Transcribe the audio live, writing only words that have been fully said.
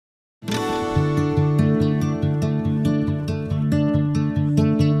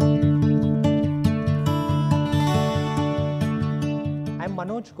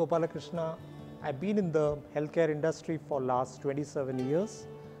Manoj Gopalakrishna. I've been in the healthcare industry for last 27 years.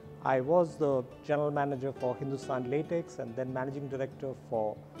 I was the general manager for Hindustan Latex and then managing director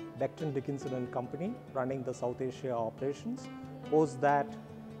for Becton Dickinson and Company, running the South Asia operations. Post that,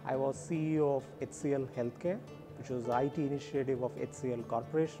 I was CEO of HCL Healthcare, which was the IT initiative of HCL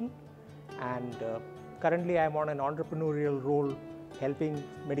Corporation. And currently I'm on an entrepreneurial role helping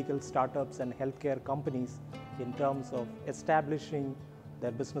medical startups and healthcare companies in terms of establishing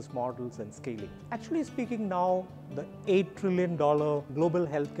their business models and scaling. Actually speaking, now the $8 trillion global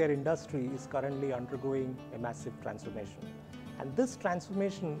healthcare industry is currently undergoing a massive transformation. And this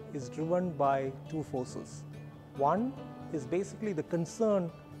transformation is driven by two forces. One is basically the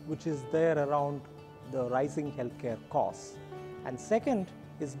concern which is there around the rising healthcare costs. And second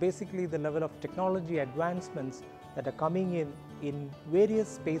is basically the level of technology advancements that are coming in various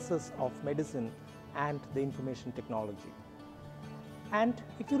spaces of medicine and the information technology. And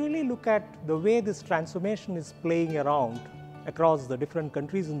if you really look at the way this transformation is playing around across the different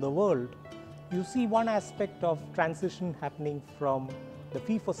countries in the world, you see one aspect of transition happening from the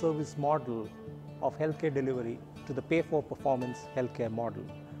fee-for-service model of healthcare delivery to the pay-for-performance healthcare model,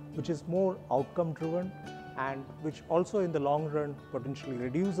 which is more outcome-driven and which also in the long run potentially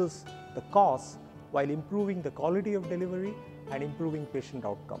reduces the costs while improving the quality of delivery and improving patient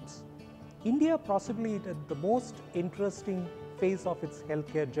outcomes. India possibly is at the most interesting phase of its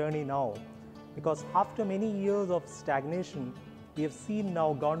healthcare journey now, because after many years of stagnation, we have seen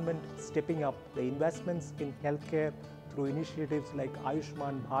now government stepping up the investments in healthcare through initiatives like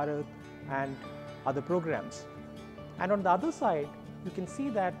Ayushman Bharat and other programs. And on the other side, you can see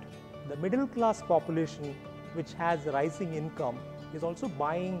that the middle class population, which has rising income, is also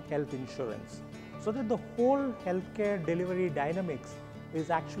buying health insurance, so that the whole healthcare delivery dynamics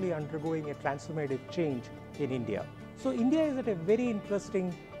is actually undergoing a transformative change in India. So India is at a very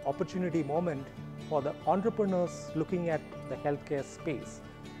interesting opportunity moment for the entrepreneurs looking at the healthcare space.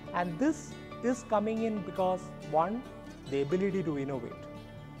 And this is coming in because, one, the ability to innovate.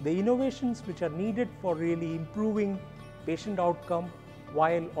 The innovations which are needed for really improving patient outcome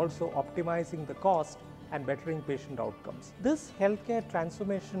while also optimizing the cost and bettering patient outcomes. This healthcare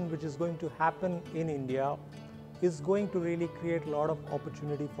transformation which is going to happen in India is going to really create a lot of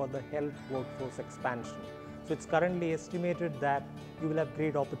opportunity for the health workforce expansion. So it's currently estimated that you will have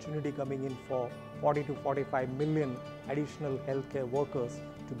great opportunity coming in for 40 to 45 million additional healthcare workers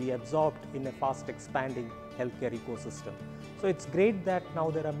to be absorbed in a fast expanding healthcare ecosystem. So it's great that now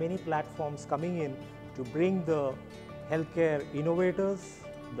there are many platforms coming in to bring the healthcare innovators,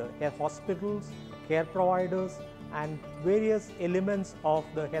 the hospitals, care providers and various elements of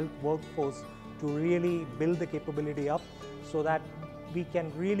the health workforce to really build the capability up so that we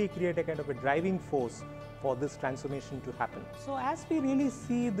can really create a kind of a driving force for this transformation to happen. So as we really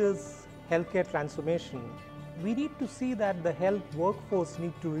see this healthcare transformation, we need to see that the health workforce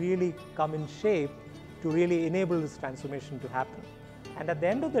need to really come in shape to really enable this transformation to happen. And at the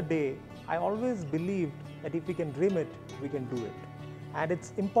end of the day, I always believed that if we can dream it, we can do it. And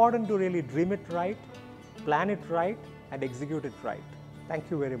it's important to really dream it right, plan it right, and execute it right. Thank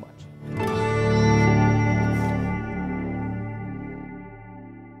you very much.